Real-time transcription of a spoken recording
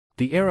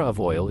the era of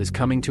oil is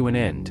coming to an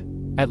end.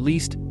 At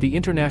least, the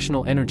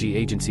International Energy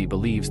Agency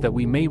believes that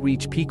we may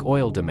reach peak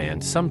oil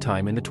demand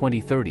sometime in the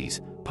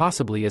 2030s,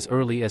 possibly as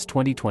early as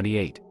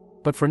 2028.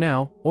 But for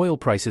now, oil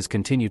prices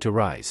continue to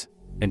rise.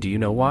 And do you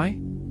know why?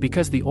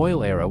 Because the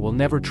oil era will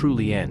never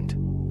truly end.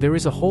 There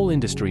is a whole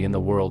industry in the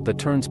world that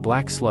turns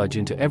black sludge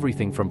into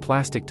everything from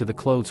plastic to the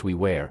clothes we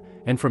wear,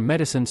 and from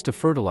medicines to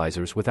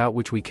fertilizers without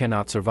which we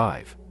cannot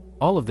survive.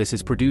 All of this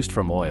is produced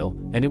from oil,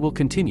 and it will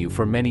continue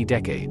for many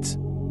decades.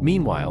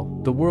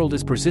 Meanwhile, the world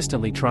is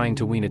persistently trying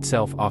to wean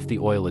itself off the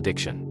oil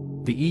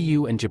addiction. The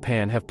EU and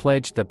Japan have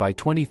pledged that by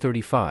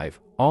 2035,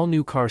 all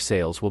new car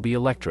sales will be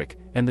electric,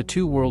 and the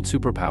two world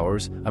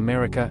superpowers,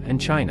 America and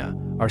China,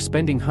 are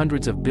spending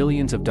hundreds of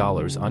billions of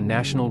dollars on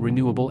national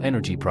renewable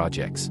energy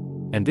projects.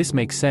 And this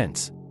makes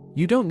sense.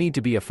 You don't need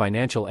to be a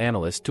financial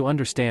analyst to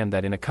understand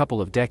that in a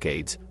couple of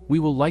decades, we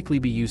will likely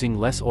be using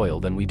less oil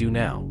than we do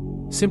now.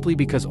 Simply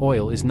because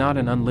oil is not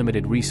an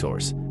unlimited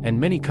resource, and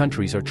many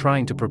countries are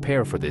trying to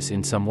prepare for this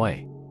in some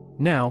way.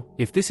 Now,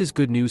 if this is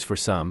good news for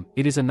some,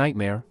 it is a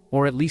nightmare,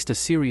 or at least a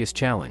serious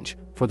challenge,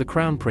 for the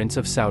Crown Prince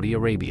of Saudi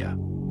Arabia.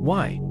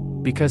 Why?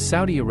 Because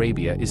Saudi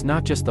Arabia is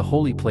not just the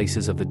holy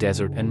places of the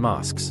desert and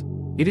mosques.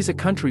 It is a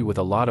country with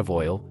a lot of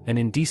oil, an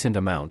indecent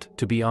amount,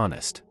 to be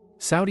honest.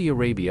 Saudi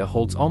Arabia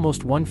holds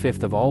almost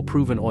 1/5 of all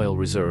proven oil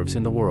reserves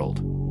in the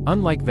world.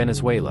 Unlike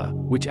Venezuela,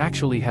 which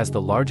actually has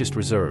the largest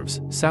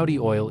reserves, Saudi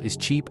oil is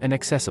cheap and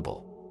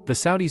accessible. The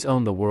Saudis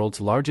own the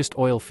world's largest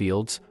oil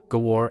fields,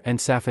 Ghawar and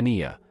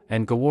Safaniya,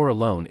 and Ghawar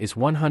alone is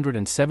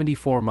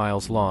 174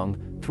 miles long,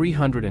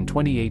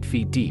 328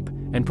 feet deep,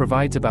 and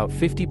provides about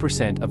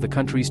 50% of the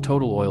country's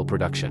total oil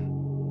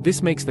production.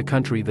 This makes the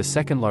country the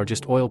second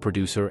largest oil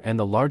producer and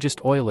the largest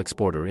oil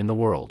exporter in the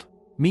world.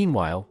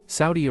 Meanwhile,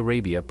 Saudi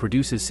Arabia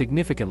produces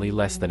significantly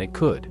less than it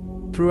could.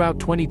 Throughout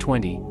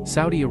 2020,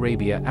 Saudi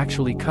Arabia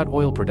actually cut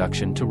oil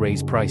production to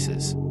raise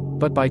prices.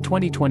 But by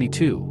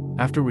 2022,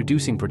 after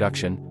reducing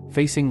production,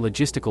 facing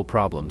logistical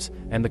problems,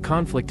 and the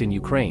conflict in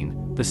Ukraine,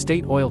 the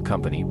state oil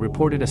company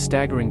reported a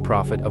staggering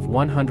profit of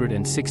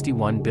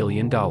 $161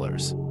 billion.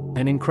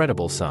 An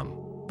incredible sum.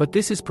 But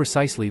this is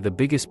precisely the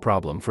biggest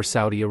problem for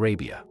Saudi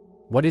Arabia.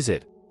 What is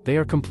it? They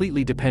are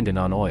completely dependent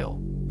on oil.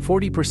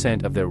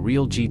 40% of their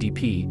real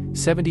GDP,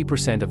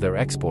 70% of their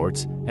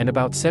exports, and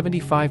about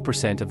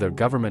 75% of their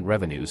government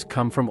revenues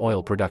come from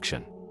oil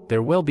production.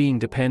 Their well-being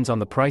depends on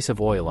the price of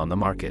oil on the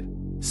market.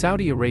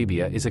 Saudi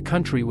Arabia is a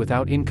country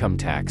without income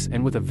tax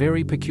and with a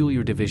very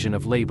peculiar division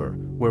of labor,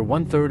 where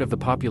 1/3 of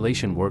the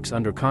population works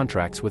under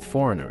contracts with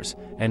foreigners,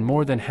 and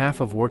more than half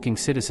of working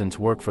citizens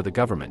work for the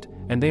government,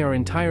 and they are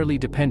entirely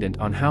dependent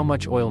on how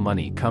much oil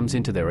money comes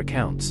into their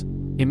accounts.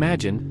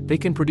 Imagine, they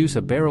can produce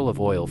a barrel of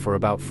oil for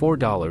about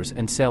 $4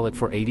 and sell it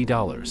for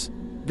 $80.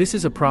 This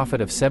is a profit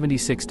of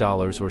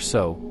 $76 or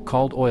so,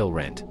 called oil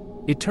rent.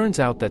 It turns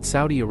out that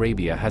Saudi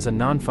Arabia has a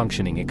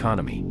non-functioning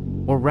economy.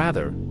 Or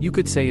rather, you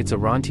could say it's a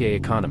rentier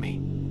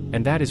economy.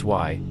 And that is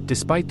why,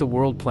 despite the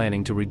world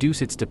planning to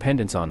reduce its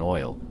dependence on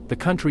oil, the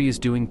country is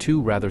doing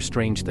two rather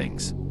strange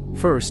things.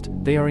 First,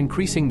 they are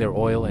increasing their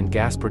oil and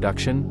gas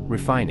production,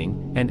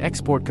 refining, and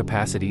export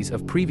capacities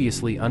of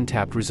previously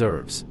untapped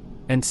reserves.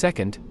 And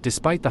second,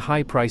 despite the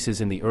high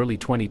prices in the early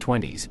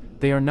 2020s,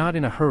 they are not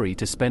in a hurry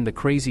to spend the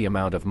crazy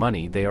amount of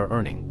money they are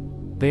earning.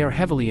 They are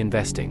heavily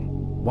investing.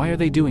 Why are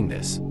they doing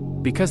this?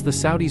 Because the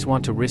Saudis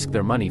want to risk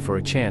their money for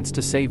a chance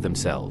to save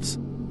themselves.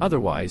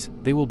 Otherwise,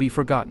 they will be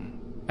forgotten.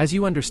 As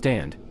you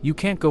understand, you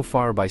can't go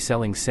far by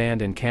selling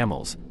sand and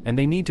camels, and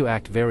they need to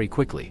act very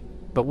quickly.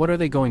 But what are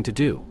they going to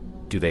do?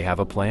 Do they have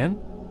a plan?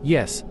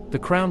 Yes, the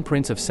Crown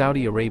Prince of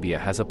Saudi Arabia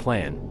has a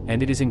plan,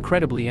 and it is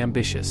incredibly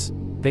ambitious.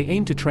 They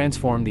aim to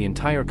transform the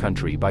entire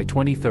country by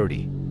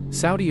 2030.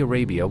 Saudi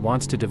Arabia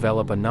wants to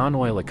develop a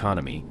non-oil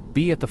economy,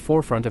 be at the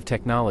forefront of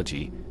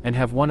technology, and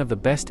have one of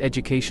the best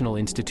educational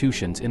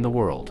institutions in the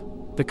world.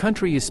 The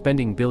country is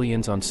spending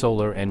billions on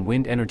solar and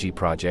wind energy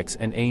projects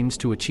and aims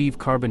to achieve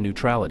carbon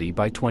neutrality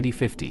by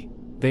 2050.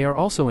 They are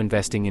also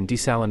investing in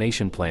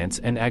desalination plants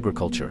and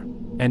agriculture.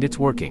 And it's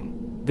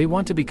working. They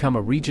want to become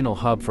a regional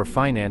hub for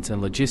finance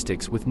and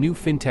logistics with new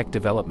fintech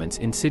developments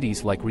in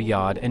cities like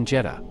Riyadh and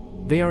Jeddah.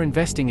 They are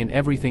investing in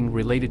everything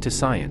related to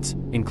science,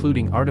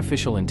 including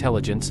artificial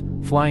intelligence,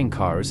 flying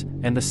cars,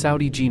 and the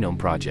Saudi Genome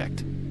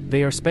Project.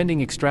 They are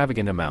spending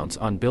extravagant amounts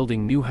on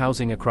building new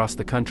housing across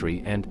the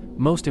country and,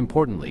 most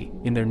importantly,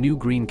 in their new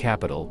green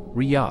capital,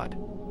 Riyadh.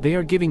 They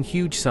are giving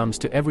huge sums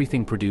to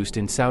everything produced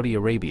in Saudi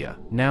Arabia,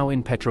 now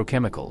in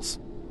petrochemicals.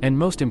 And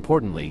most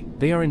importantly,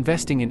 they are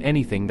investing in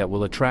anything that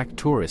will attract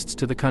tourists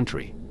to the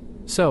country.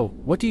 So,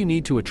 what do you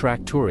need to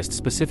attract tourists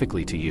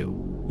specifically to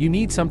you? You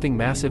need something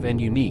massive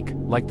and unique,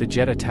 like the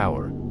Jeddah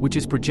Tower, which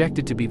is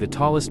projected to be the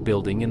tallest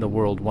building in the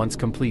world once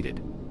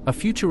completed. A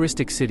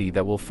futuristic city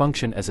that will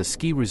function as a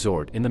ski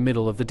resort in the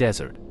middle of the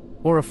desert.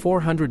 Or a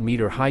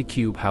 400-meter-high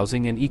cube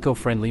housing an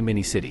eco-friendly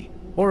mini-city.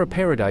 Or a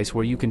paradise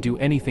where you can do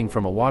anything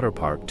from a water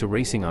park to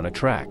racing on a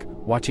track,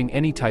 watching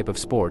any type of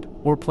sport,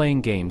 or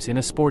playing games in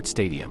a sports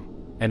stadium.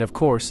 And of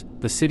course,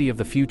 the city of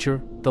the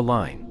future, the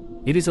Line.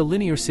 It is a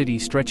linear city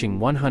stretching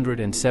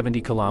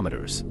 170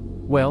 kilometers.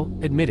 Well,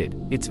 admit it,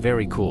 it's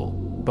very cool.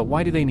 But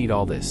why do they need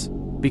all this?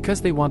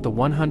 Because they want the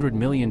 100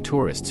 million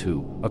tourists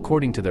who,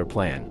 according to their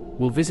plan,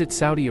 will visit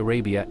Saudi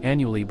Arabia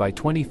annually by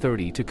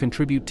 2030 to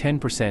contribute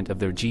 10% of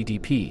their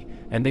GDP,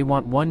 and they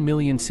want 1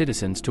 million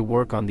citizens to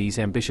work on these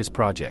ambitious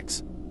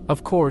projects.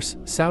 Of course,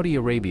 Saudi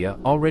Arabia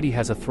already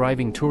has a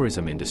thriving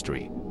tourism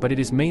industry, but it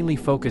is mainly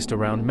focused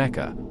around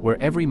Mecca,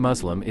 where every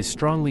Muslim is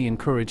strongly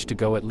encouraged to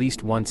go at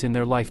least once in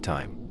their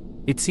lifetime.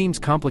 It seems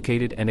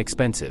complicated and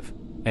expensive,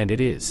 and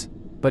it is.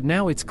 But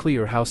now it's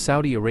clear how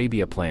Saudi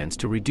Arabia plans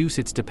to reduce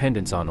its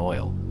dependence on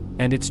oil.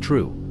 And it's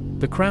true.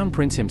 The Crown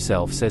Prince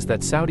himself says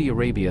that Saudi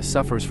Arabia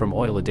suffers from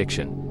oil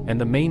addiction, and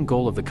the main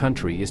goal of the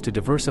country is to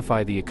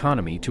diversify the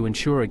economy to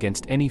ensure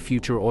against any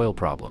future oil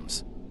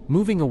problems.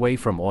 Moving away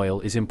from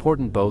oil is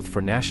important both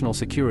for national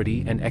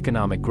security and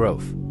economic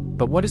growth.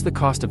 But what is the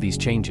cost of these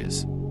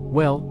changes?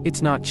 Well,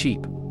 it's not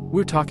cheap.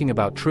 We're talking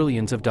about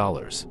trillions of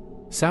dollars.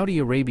 Saudi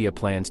Arabia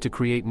plans to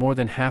create more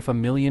than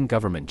 500,000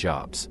 government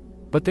jobs.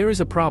 But there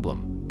is a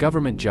problem.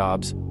 Government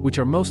jobs, which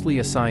are mostly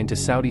assigned to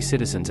Saudi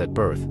citizens at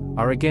birth,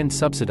 are again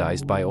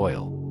subsidized by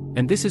oil.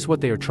 And this is what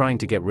they are trying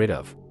to get rid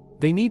of.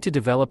 They need to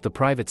develop the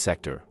private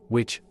sector,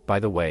 which, by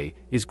the way,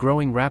 is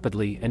growing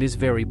rapidly and is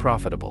very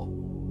profitable.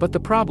 But the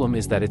problem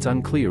is that it's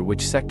unclear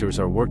which sectors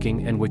are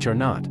working and which are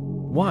not.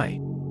 Why?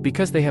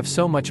 Because they have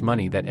so much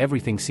money that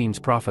everything seems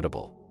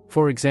profitable.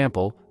 For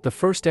example, the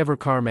first ever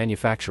car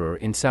manufacturer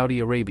in Saudi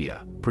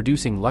Arabia,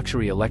 producing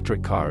luxury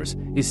electric cars,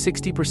 is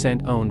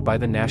 60% owned by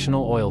the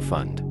National Oil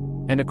Fund.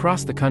 And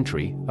across the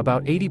country,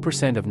 about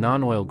 80% of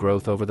non-oil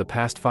growth over the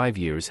past 5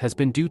 years has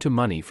been due to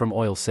money from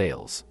oil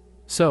sales.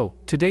 So,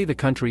 today the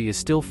country is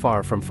still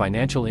far from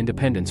financial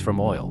independence from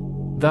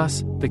oil.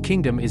 Thus, the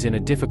kingdom is in a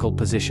difficult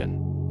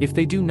position. If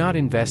they do not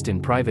invest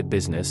in private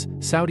business,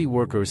 Saudi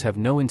workers have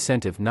no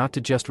incentive not to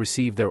just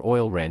receive their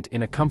oil rent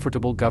in a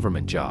comfortable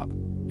government job.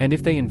 And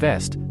if they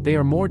invest, they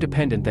are more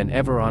dependent than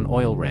ever on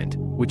oil rent,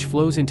 which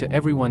flows into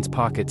everyone's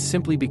pockets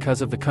simply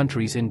because of the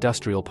country's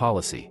industrial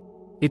policy.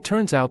 It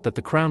turns out that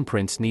the Crown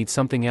Prince needs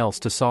something else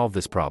to solve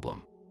this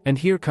problem. And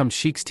here comes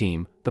Sheikh's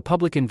team, the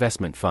Public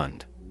Investment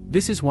Fund.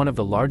 This is one of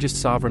the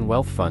largest sovereign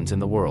wealth funds in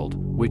the world,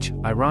 which,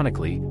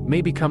 ironically,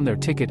 may become their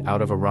ticket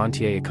out of a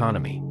rentier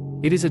economy.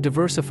 It is a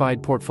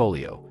diversified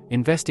portfolio,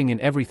 investing in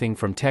everything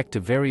from tech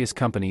to various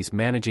companies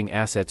managing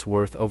assets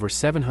worth over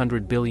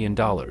 $700 billion,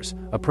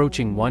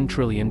 approaching $1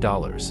 trillion.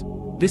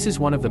 This is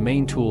one of the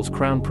main tools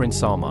Crown Prince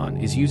Salman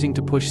is using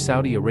to push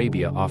Saudi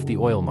Arabia off the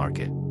oil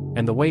market.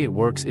 And the way it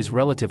works is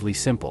relatively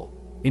simple.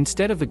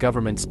 Instead of the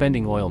government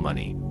spending oil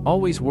money,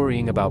 always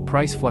worrying about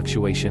price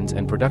fluctuations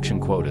and production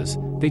quotas,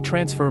 they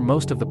transfer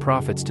most of the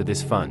profits to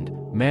this fund,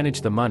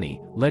 manage the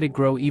money, let it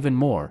grow even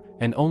more,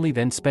 and only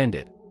then spend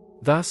it.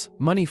 Thus,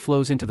 money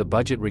flows into the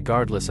budget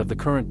regardless of the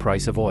current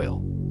price of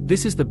oil.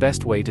 This is the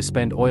best way to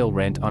spend oil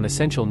rent on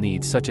essential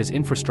needs such as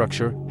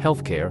infrastructure,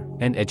 healthcare,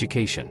 and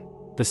education.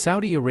 The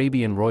Saudi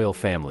Arabian royal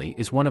family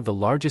is one of the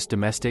largest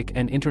domestic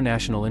and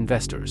international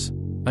investors.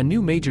 A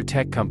new major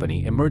tech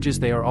company emerges.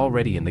 They are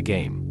already in the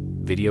game.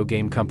 Video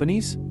game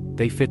companies?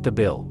 They fit the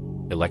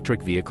bill.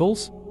 Electric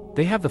vehicles?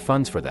 They have the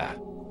funds for that.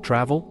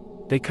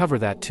 Travel? They cover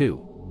that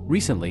too.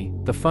 Recently,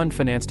 the fund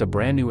financed a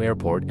brand new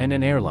airport and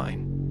an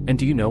airline. And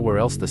do you know where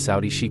else the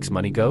Saudi sheikh's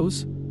money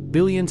goes?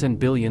 Billions and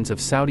billions of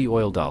Saudi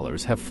oil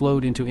dollars have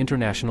flowed into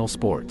international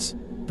sports.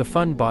 The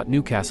fund bought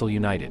Newcastle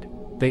United.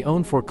 They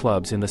own 4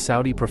 clubs in the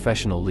Saudi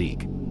Professional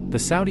League. The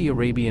Saudi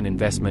Arabian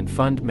Investment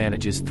Fund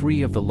manages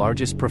 3 of the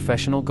largest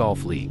professional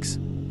golf leagues.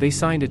 They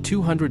signed a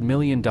 $200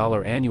 million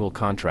annual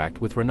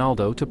contract with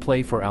Ronaldo to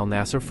play for Al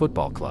Nassr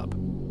Football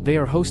Club. They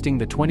are hosting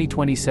the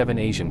 2027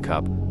 Asian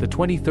Cup, the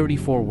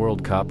 2034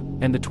 World Cup,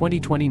 and the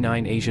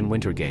 2029 Asian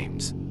Winter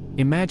Games.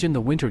 Imagine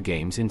the Winter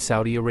Games in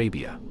Saudi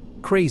Arabia.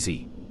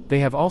 Crazy. They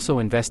have also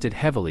invested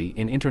heavily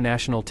in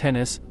international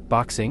tennis,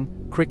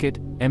 boxing,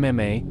 cricket,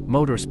 MMA,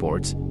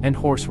 motorsports, and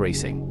horse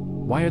racing.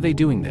 Why are they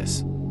doing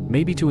this?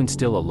 Maybe to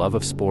instill a love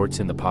of sports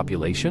in the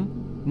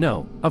population?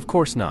 No, of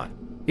course not.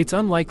 It's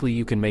unlikely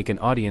you can make an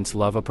audience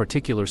love a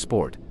particular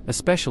sport,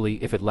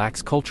 especially if it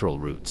lacks cultural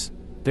roots.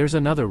 There's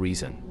another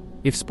reason.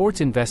 If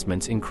sports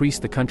investments increase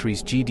the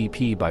country's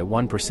GDP by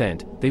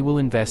 1%, they will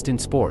invest in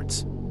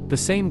sports. The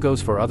same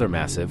goes for other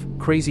massive,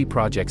 crazy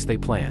projects they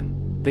plan.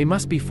 They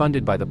must be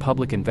funded by the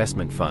Public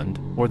Investment Fund,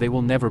 or they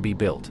will never be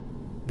built.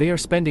 They are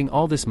spending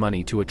all this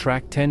money to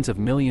attract tens of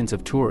millions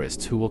of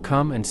tourists who will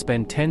come and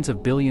spend tens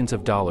of billions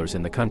of dollars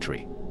in the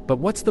country. But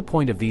what's the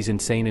point of these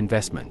insane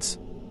investments?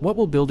 What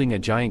will building a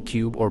giant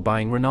cube or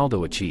buying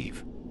Ronaldo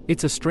achieve?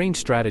 It's a strange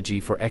strategy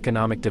for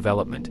economic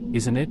development,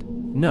 isn't it?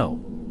 No.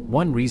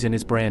 One reason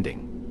is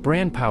branding.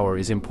 Brand power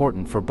is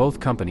important for both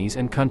companies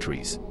and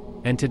countries.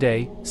 And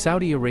today,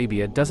 Saudi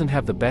Arabia doesn't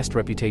have the best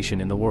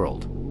reputation in the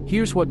world.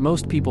 Here's what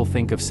most people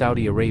think of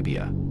Saudi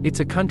Arabia. It's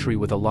a country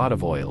with a lot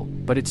of oil,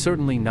 but it's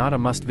certainly not a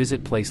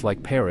must-visit place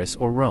like Paris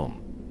or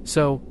Rome.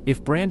 So,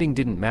 if branding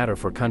didn't matter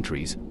for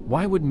countries,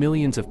 why would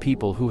millions of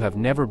people who have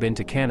never been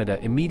to Canada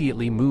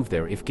immediately move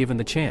there if given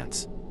the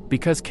chance?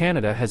 Because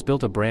Canada has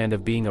built a brand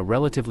of being a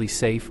relatively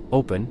safe,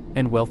 open,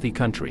 and wealthy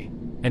country.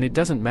 and it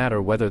doesn't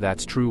matter whether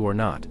that's true or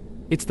not.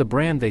 It's the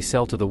brand they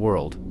sell to the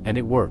world, and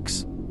it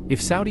works.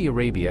 If Saudi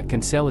Arabia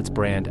can sell its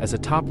brand as a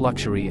top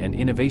luxury and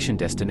innovation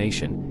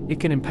destination, it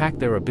can impact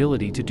their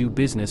ability to do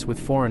business with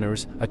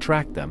foreigners,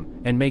 attract them,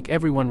 and make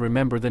everyone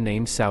remember the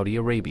name Saudi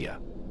Arabia.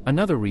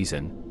 Another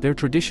reason, their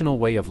traditional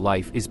way of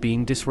life is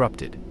being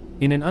disrupted.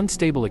 In an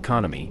unstable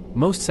economy,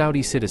 most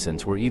Saudi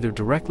citizens were either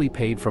directly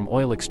paid from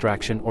oil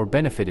extraction or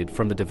benefited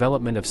from the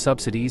development of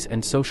subsidies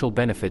and social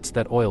benefits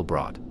that oil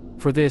brought.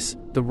 For this,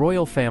 the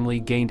royal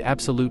family gained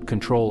absolute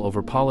control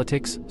over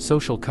politics,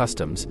 social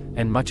customs,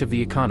 and much of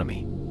the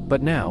economy.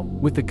 But now,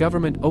 with the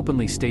government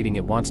openly stating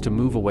it wants to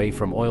move away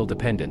from oil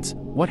dependence,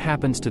 what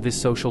happens to this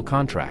social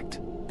contract?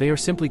 They are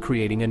simply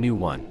creating a new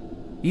one.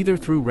 Either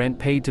through rent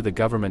paid to the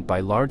government by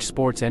large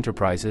sports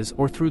enterprises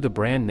or through the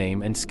brand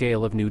name and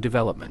scale of new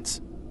developments.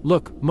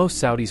 Look,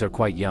 most Saudis are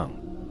quite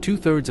young.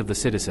 2/3 of the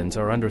citizens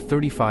are under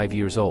 35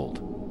 years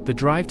old. The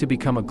drive to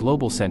become a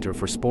global center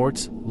for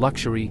sports,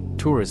 luxury,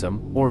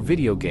 tourism, or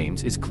video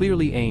games is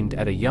clearly aimed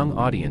at a young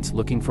audience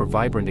looking for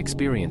vibrant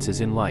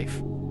experiences in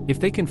life. If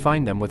they can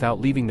find them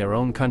without leaving their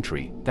own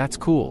country, that's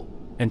cool.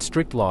 And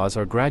strict laws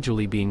are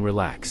gradually being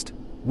relaxed.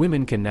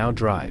 Women can now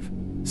drive.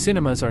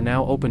 Cinemas are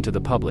now open to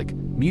the public,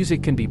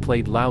 music can be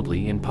played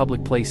loudly in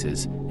public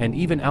places, and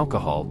even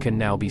alcohol can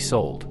now be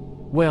sold.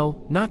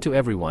 Well, not to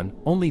everyone,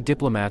 only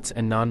diplomats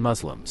and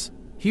non-Muslims.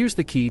 Here's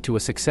the key to a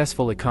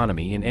successful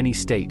economy in any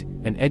state: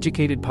 an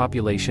educated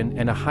population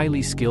and a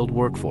highly skilled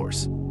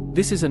workforce.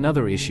 This is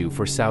another issue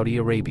for Saudi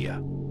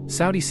Arabia.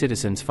 Saudi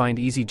citizens find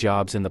easy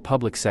jobs in the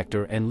public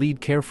sector and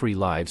lead carefree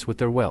lives with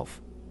their wealth.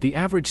 The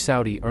average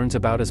Saudi earns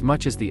about as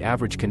much as the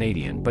average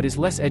Canadian but is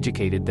less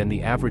educated than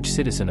the average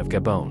citizen of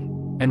Gabon.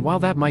 And while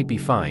that might be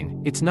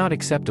fine, it's not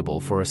acceptable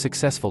for a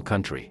successful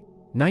country.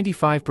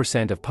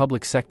 95% of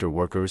public sector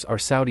workers are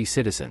Saudi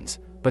citizens,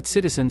 but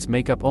citizens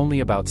make up only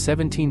about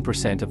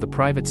 17% of the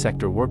private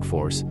sector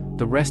workforce,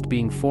 the rest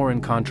being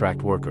foreign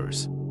contract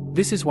workers.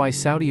 This is why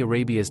Saudi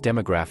Arabia's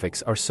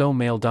demographics are so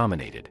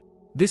male-dominated.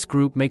 This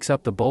group makes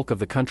up the bulk of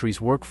the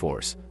country's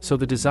workforce, so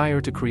the desire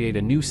to create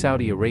a new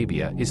Saudi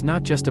Arabia is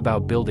not just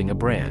about building a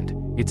brand,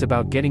 it's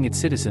about getting its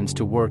citizens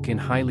to work in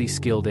highly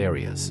skilled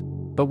areas.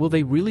 But will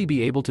they really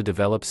be able to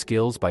develop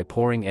skills by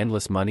pouring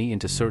endless money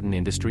into certain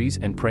industries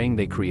and praying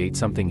they create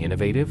something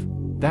innovative?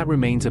 That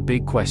remains a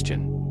big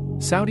question.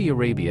 Saudi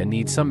Arabia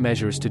needs some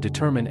measures to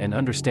determine and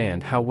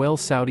understand how well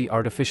Saudi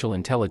artificial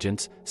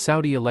intelligence,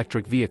 Saudi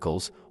electric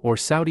vehicles, or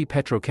Saudi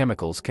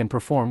petrochemicals can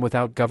perform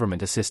without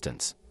government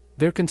assistance.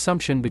 Their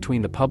consumption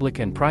between the public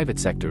and private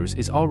sectors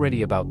is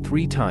already about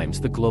 3 times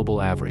the global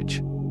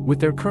average. With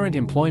their current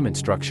employment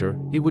structure,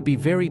 it would be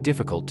very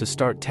difficult to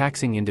start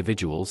taxing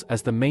individuals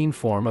as the main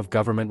form of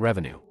government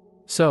revenue.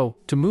 So,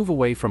 to move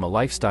away from a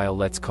lifestyle,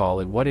 let's call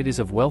it what it is,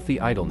 of wealthy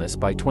idleness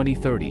by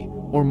 2030,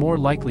 or more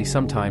likely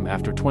sometime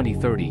after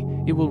 2030,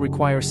 it will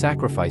require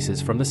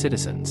sacrifices from the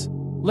citizens.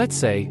 Let's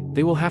say,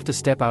 they will have to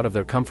step out of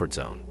their comfort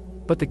zone.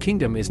 But the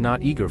kingdom is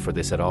not eager for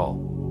this at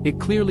all. It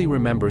clearly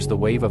remembers the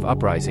wave of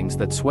uprisings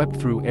that swept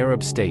through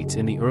Arab states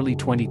in the early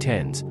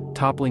 2010s,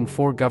 toppling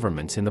 4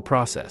 governments in the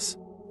process.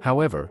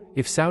 However,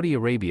 if Saudi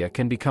Arabia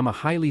can become a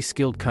highly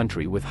skilled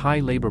country with high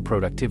labor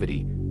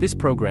productivity, this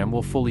program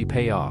will fully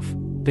pay off.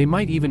 They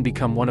might even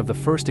become one of the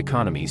first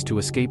economies to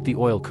escape the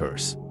oil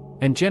curse.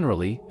 And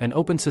generally, an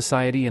open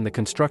society and the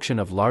construction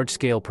of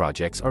large-scale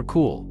projects are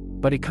cool,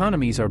 but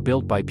economies are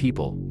built by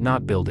people,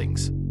 not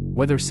buildings.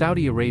 Whether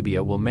Saudi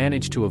Arabia will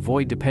manage to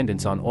avoid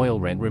dependence on oil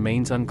rent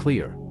remains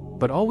unclear,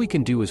 but all we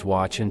can do is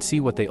watch and see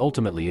what they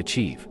ultimately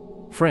achieve.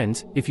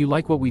 Friends, if you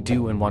like what we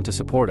do and want to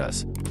support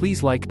us,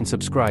 please like and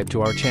subscribe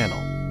to our channel.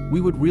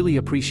 We would really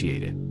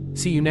appreciate it.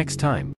 See you next time.